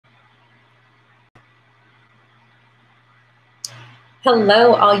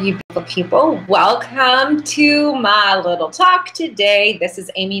Hello, all you beautiful people. Welcome to my little talk today. This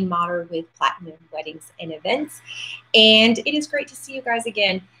is Amy Motter with Platinum Weddings and Events, and it is great to see you guys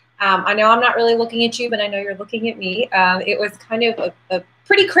again. I know I'm not really looking at you, but I know you're looking at me. It was kind of a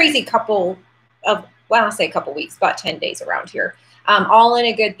pretty crazy couple of, well, I'll say a couple weeks, about 10 days around here. All in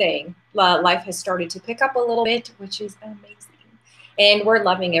a good thing. Life has started to pick up a little bit, which is amazing, and we're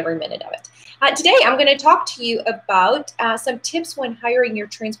loving every minute of it. Today, I'm going to talk to you about some tips when hiring your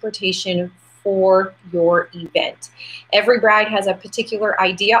transportation for your event. Every bride has a particular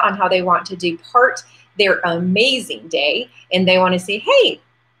idea on how they want to depart their amazing day, and they want to say, hey,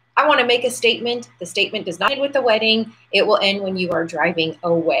 I want to make a statement. The statement does not end with the wedding. It will end when you are driving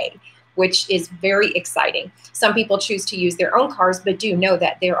away, which is very exciting. Some people choose to use their own cars, but do know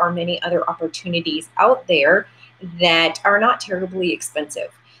that there are many other opportunities out there that are not terribly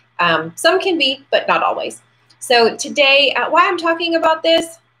expensive. Some can be, but not always. So today, why I'm talking about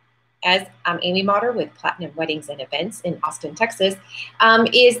this, as I'm Amy Motter with Platinum Weddings and Events in Austin, Texas,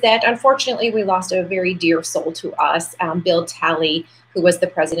 is that unfortunately we lost a very dear soul to us. Bill Talley, who was the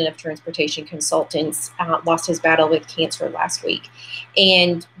president of Transportation Consultants, lost his battle with cancer last week.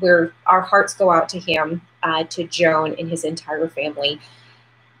 And our hearts go out to him, to Joan and his entire family.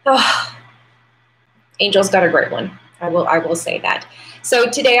 Oh, Angel's got a great one. I will say that. So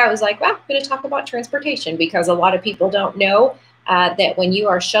today I was like, well, I'm going to talk about transportation because a lot of people don't know that when you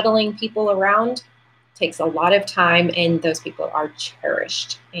are shuttling people around, it takes a lot of time, and those people are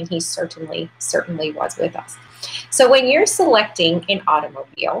cherished. And he certainly was with us. So when you're selecting an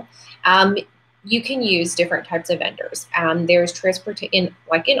automobile, you can use different types of vendors. There's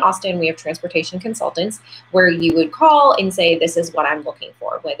like in Austin, we have transportation consultants where you would call and say, this is what I'm looking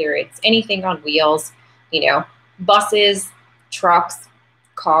for, whether it's anything on wheels, you know, buses, trucks,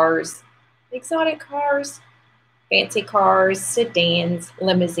 cars, exotic cars, fancy cars, sedans,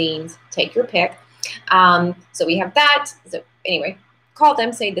 limousines, take your pick. So we have that. So anyway, call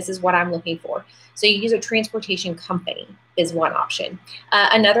them, say this is what I'm looking for. So you use a transportation company is one option.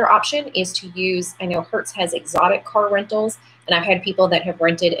 Another option is to use, I know Hertz has exotic car rentals, and I've had people that have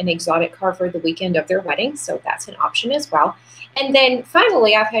rented an exotic car for the weekend of their wedding, so that's an option as well. And then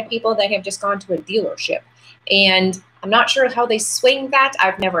finally, I've had people that have just gone to a dealership, and I'm not sure how they swing that.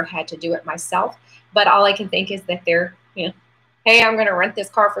 I've never had to do it myself, but all I can think is that they're, you know, hey, I'm going to rent this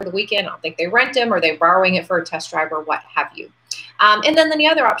car for the weekend. I don't think they rent them, or they're borrowing it for a test drive or what have you. And then the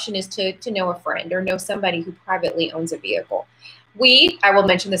other option is to know a friend or know somebody who privately owns a vehicle. I will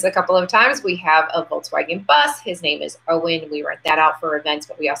mention this a couple of times, we have a Volkswagen bus. His name is Owen. We rent that out for events,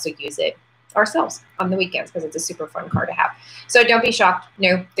 but we also use it ourselves on the weekends because it's a super fun car to have. So don't be shocked.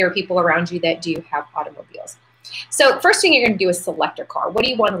 No, there are people around you that do have automobiles. So first thing you're going to do is select a car. What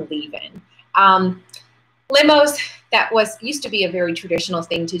do you want to leave in? Limos, used to be a very traditional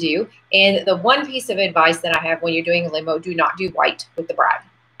thing to do. And the one piece of advice that I have when you're doing a limo, do not do white with the bride.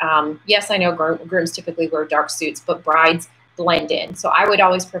 Yes, I know grooms typically wear dark suits, but brides blend in. So I would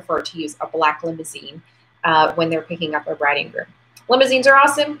always prefer to use a black limousine when they're picking up a bride and groom. Limousines are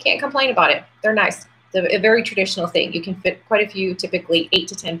awesome. Can't complain about it. They're nice. It's a very traditional thing. You can fit quite a few, typically 8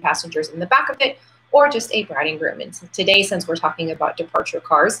 to 10 passengers in the back of it, or just a bride and groom. And today, since we're talking about departure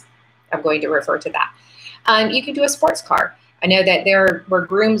cars, I'm going to refer to that. You can do a sports car. I know that where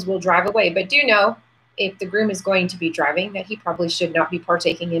grooms will drive away, but do know if the groom is going to be driving that he probably should not be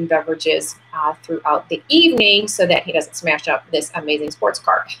partaking in beverages throughout the evening so that he doesn't smash up this amazing sports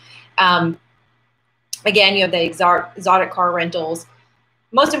car. Again, you have the exotic car rentals.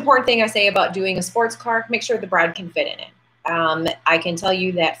 Most important thing I say about doing a sports car, make sure the bride can fit in it. I can tell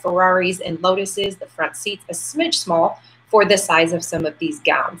you that Ferraris and Lotuses, the front seats, a smidge small for the size of some of these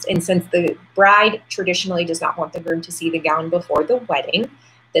gowns. And since the bride traditionally does not want the groom to see the gown before the wedding,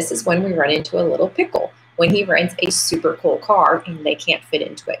 this is when we run into a little pickle, when he rents a super cool car and they can't fit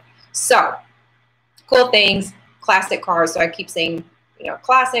into it. So cool things, classic cars. So I keep saying, you know,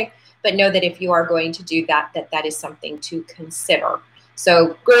 classic, but know that if you are going to do that, that is something to consider.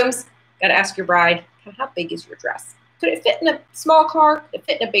 So grooms, got to ask your bride, how big is your dress? Could it fit in a small car? Could it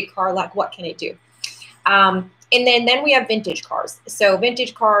fit in a big car? Like, what can it do? And then we have vintage cars. So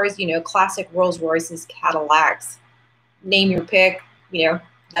vintage cars, you know, classic Rolls Royces, Cadillacs, name your pick, you know,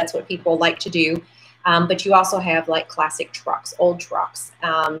 that's what people like to do. But you also have like classic trucks, old trucks.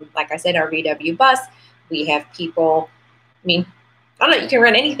 Like I said, our VW bus, we have people, I mean, I don't know, you can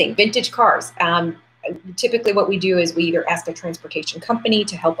rent anything, vintage cars. Typically what we do is we either ask a transportation company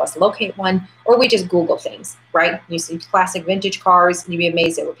to help us locate one, or we just Google things, right? You see classic vintage cars, and you'd be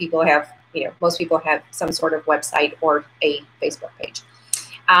amazed at what people have. You know, most people have some sort of website or a Facebook page.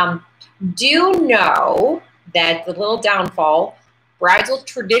 Do know that the little downfall Brides will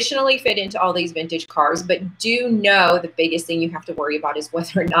traditionally fit into all these vintage cars, but do know the biggest thing you have to worry about is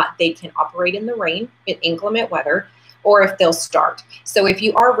whether or not they can operate in the rain, in inclement weather, or if they'll start. So if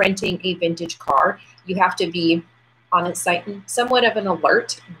you are renting a vintage car, you have to be on a site and somewhat of an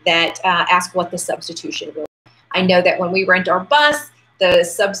alert that ask what the substitution will be. I know that when we rent our bus, the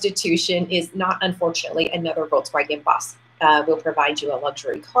substitution is not, unfortunately, another Volkswagen bus. We'll provide you a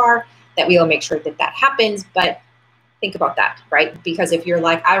luxury car that we will make sure that that happens, but think about that, right? Because if you're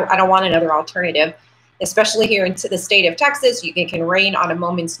like, I don't want another alternative, especially here into the state of Texas, it can rain on a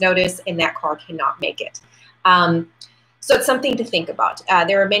moment's notice and that car cannot make it. So it's something to think about.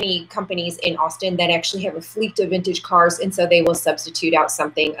 There are many companies in Austin that actually have a fleet of vintage cars, and so they will substitute out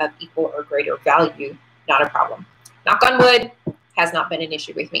something of equal or greater value. Not a problem. Knock on wood, has not been an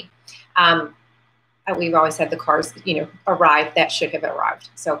issue with me. We've always had the cars, arrive that should have arrived.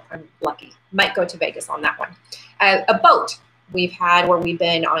 So I'm lucky. Might go to Vegas on that one. A boat we've had where we've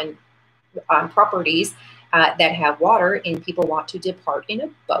been on properties that have water and people want to depart in a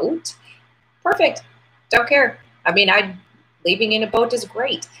boat. Perfect. Don't care. I mean, leaving in a boat is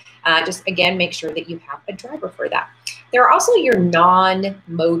great. Just, again, make sure that you have a driver for that. There are also your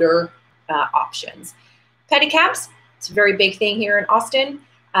non-motor options. Pedicabs, it's a very big thing here in Austin.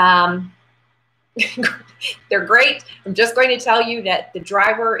 They're great. I'm just going to tell you that the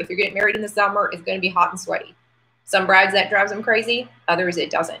driver, if you're getting married in the summer, is going to be hot and sweaty. Some brides, that drives them crazy. Others, it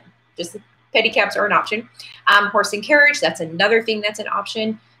doesn't. Just pedicabs are an option. Horse and carriage, that's another thing that's an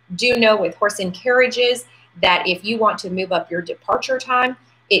option. Do know with horse and carriages that if you want to move up your departure time,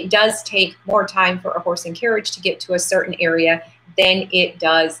 it does take more time for a horse and carriage to get to a certain area than it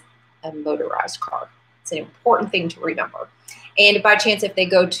does a motorized car. It's an important thing to remember. And by chance, if they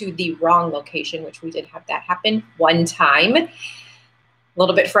go to the wrong location, which we did have that happen one time, a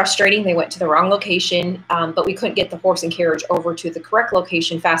little bit frustrating. They went to the wrong location, but we couldn't get the horse and carriage over to the correct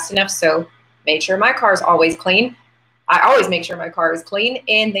location fast enough. So made sure my car is always clean. I always make sure my car is clean.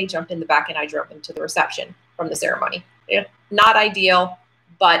 And they jumped in the back and I drove them to the reception from the ceremony. Yeah, not ideal,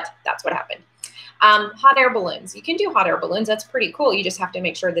 but that's what happened. Hot air balloons. You can do hot air balloons. That's pretty cool. You just have to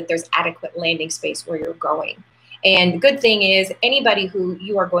make sure that there's adequate landing space where you're going. And the good thing is anybody who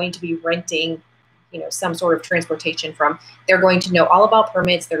you are going to be renting, some sort of transportation from, they're going to know all about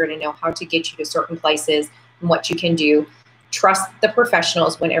permits. They're going to know how to get you to certain places and what you can do. Trust the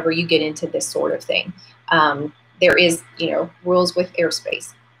professionals whenever you get into this sort of thing. There is, rules with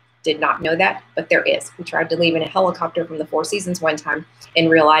airspace. Did not know that, but there is. We tried to leave in a helicopter from the Four Seasons one time and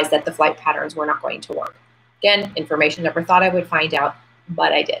realized that the flight patterns were not going to work. Again, information never thought I would find out,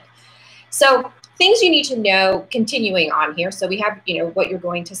 but I did. So things you need to know continuing on here. So we have, what you're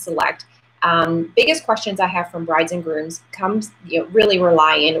going to select. Biggest questions I have from brides and grooms comes, really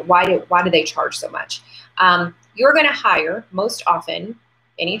rely in why do they charge so much? You're going to hire most often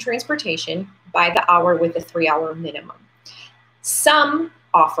any transportation by the hour with a 3-hour minimum. Some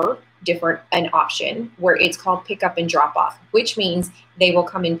offer an option where it's called pick up and drop off, which means they will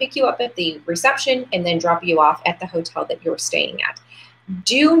come and pick you up at the reception and then drop you off at the hotel that you're staying at.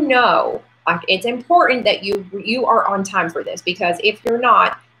 Do know it's important that you are on time for this, because if you're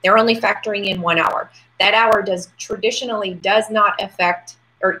not, they're only factoring in 1 hour. That hour traditionally does not affect,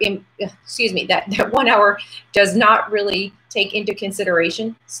 that 1 hour does not really take into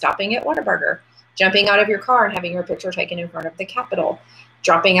consideration stopping at Whataburger, jumping out of your car and having your picture taken in front of the Capitol,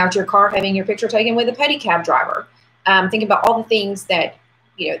 dropping out your car, having your picture taken with a pedicab driver. Think about all the things that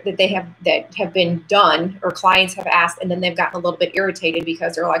that have been done or clients have asked, and then they've gotten a little bit irritated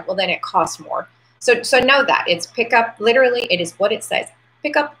because they're like, well, then it costs more. So know that it's pick up. Literally, it is what it says: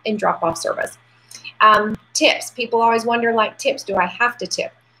 pick up and drop off service. Tips. People always wonder, like, tips. Do I have to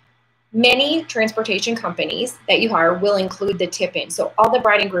tip? Many transportation companies that you hire will include the tip in. So all the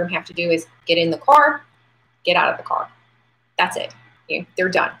bride and groom have to do is get in the car, get out of the car. That's it. They're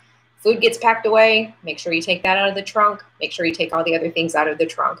done. Food gets packed away. Make sure you take that out of the trunk. Make sure you take all the other things out of the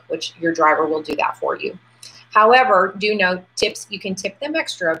trunk, which your driver will do that for you. However, do know tips, you can tip them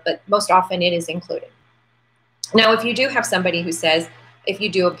extra, but most often it is included. Now, if you do have somebody who says, if you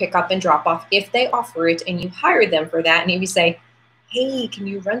do a pick up and drop off, if they offer it and you hire them for that, and you say, hey, can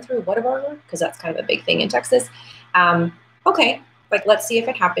you run through Whataburger? Because that's kind of a big thing in Texas. Okay, let's see if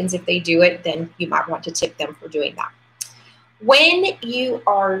it happens. If they do it, then you might want to tip them for doing that. When you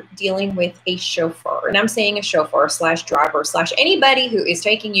are dealing with a chauffeur, and I'm saying a chauffeur / driver / anybody who is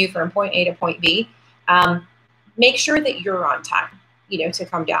taking you from point A to point B, make sure that you're on time, to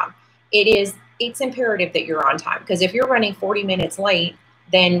come down. It's imperative that you're on time, because if you're running 40 minutes late,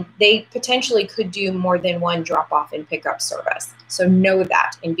 then they potentially could do more than one drop off and pick up service. So know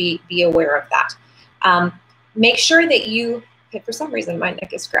that and be aware of that. Make sure that you For some reason, my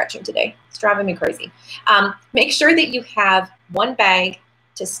neck is scratching today. It's driving me crazy. Make sure that you have one bag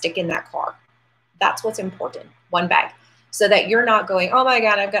to stick in that car. That's what's important, one bag. So that you're not going, oh my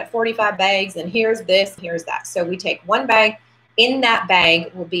God, I've got 45 bags and here's this, here's that. So we take one bag. In that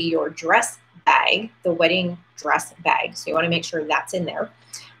bag will be your dress bag, the wedding dress bag. So you want to make sure that's in there.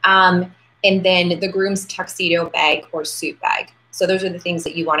 And then the groom's tuxedo bag or suit bag. So those are the things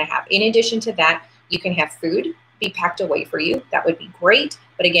that you want to have. In addition to that, you can have food be packed away for you. That would be great.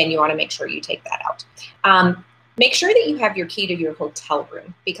 But again, you want to make sure you take that out. Make sure that you have your key to your hotel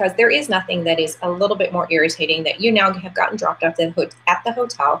room, because there is nothing that is a little bit more irritating that you now have gotten dropped off at the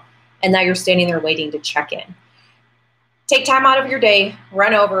hotel and now you're standing there waiting to check in. Take time out of your day,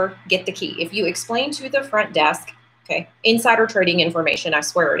 run over, get the key. If you explain to the front desk, okay, insider trading information, I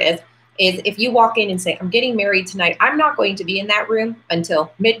swear it is if you walk in and say, I'm getting married tonight, I'm not going to be in that room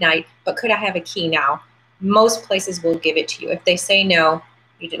until midnight, but could I have a key now? Most places will give it to you. If they say no,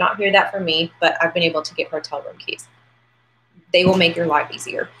 you did not hear that from me, but I've been able to get hotel room keys. They will make your life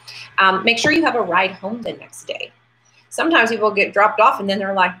easier. Make sure you have a ride home the next day. Sometimes people get dropped off and then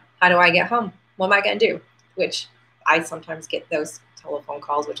they're like, how do I get home? What am I going to do? Which I sometimes get those telephone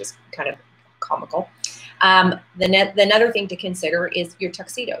calls, which is kind of comical. Another thing to consider is your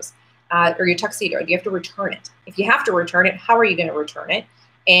tuxedos or your tuxedo. Do you have to return it? If you have to return it, how are you going to return it?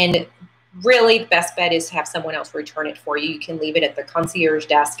 And really, the best bet is to have someone else return it for you. You can leave it at the concierge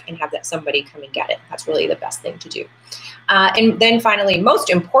desk and have that somebody come and get it. That's really the best thing to do. And then finally, most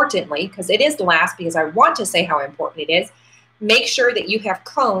importantly, because it is last, because I want to say how important it is, make sure that you have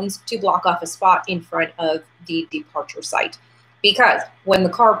cones to block off a spot in front of the departure site. Because when the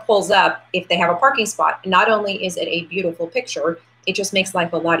car pulls up, if they have a parking spot, not only is it a beautiful picture, it just makes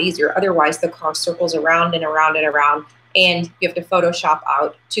life a lot easier. Otherwise, the car circles around and around and around, and you have to Photoshop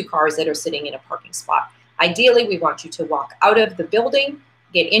out two cars that are sitting in a parking spot. Ideally, we want you to walk out of the building,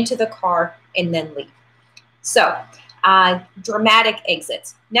 get into the car, and then leave. So, dramatic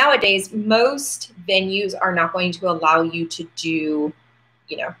exits. Nowadays, most venues are not going to allow you to do,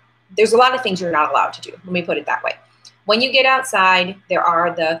 there's a lot of things you're not allowed to do. Let me put it that way. When you get outside, there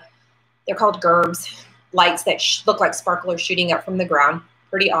are they're called gerbs, lights that look like sparklers shooting up from the ground.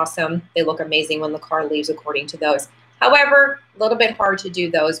 Pretty awesome. They look amazing when the car leaves according to those. However, a little bit hard to do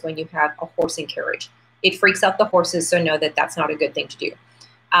those when you have a horse and carriage. It freaks out the horses, so know that that's not a good thing to do.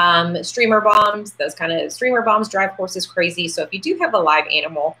 Streamer bombs, those kind of streamer bombs drive horses crazy. So if you do have a live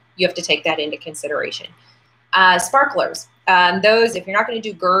animal, you have to take that into consideration. Sparklers, those, if you're not going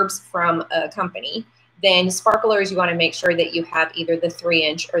to do gerbs from a company, then sparklers, you want to make sure that you have either the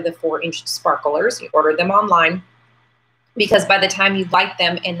 3-inch or the 4-inch sparklers. You order them online, because by the time you light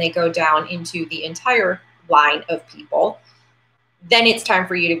them and they go down into the entire line of people, then it's time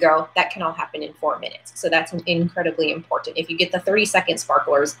for you to go. That can all happen in 4 minutes. So that's incredibly important. If you get the 30-second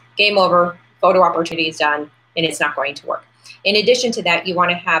sparklers, game over, photo opportunity is done, and it's not going to work. In addition to that, you want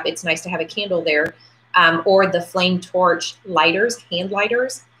to have, it's nice to have a candle there, or the flame torch lighters, hand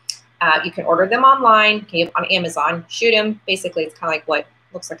lighters. You can order them online, on Amazon, shoot them. Basically, it's kind of like what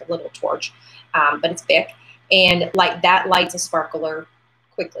looks like a little torch, but it's big. And that lights a sparkler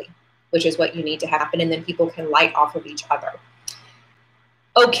quickly, which is what you need to happen. And then people can light off of each other.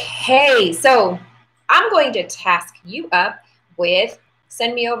 Okay, so I'm going to task you up with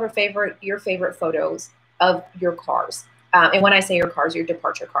send me over your favorite photos of your cars. And when I say your cars, your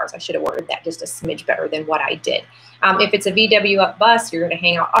departure cars, I should have worded that just a smidge better than what I did. If it's a VW up bus, you're going to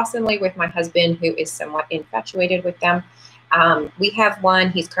hang out awesomely with my husband, who is somewhat infatuated with them. We have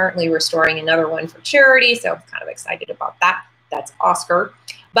one. He's currently restoring another one for charity, so I'm kind of excited about that. That's Oscar.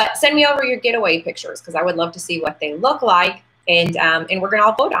 But send me over your getaway pictures, because I would love to see what they look like, and we're going to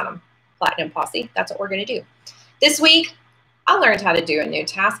all vote on them. Platinum Posse, that's what we're going to do. This week, I learned how to do a new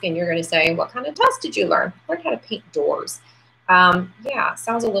task, and you're going to say, what kind of task did you learn? I learned how to paint doors. Yeah,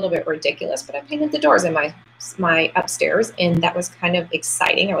 sounds a little bit ridiculous, but I painted the doors in my upstairs, and that was kind of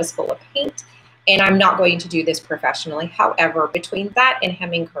exciting. I was full of paint, and I'm not going to do this professionally. However, between that and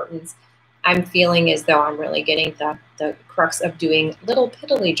hemming curtains, I'm feeling as though I'm really getting the crux of doing little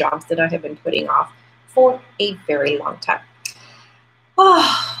piddly jobs that I have been putting off for a very long time.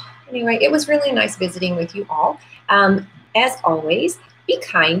 Oh, anyway, it was really nice visiting with you all. As always, be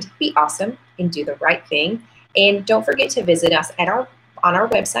kind, be awesome, and do the right thing. And don't forget to visit us at on our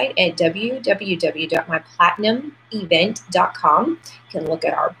website at www.myplatinumevent.com. You can look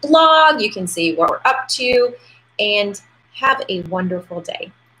at our blog, you can see what we're up to, and have a wonderful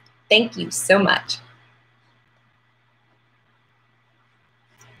day. Thank you so much.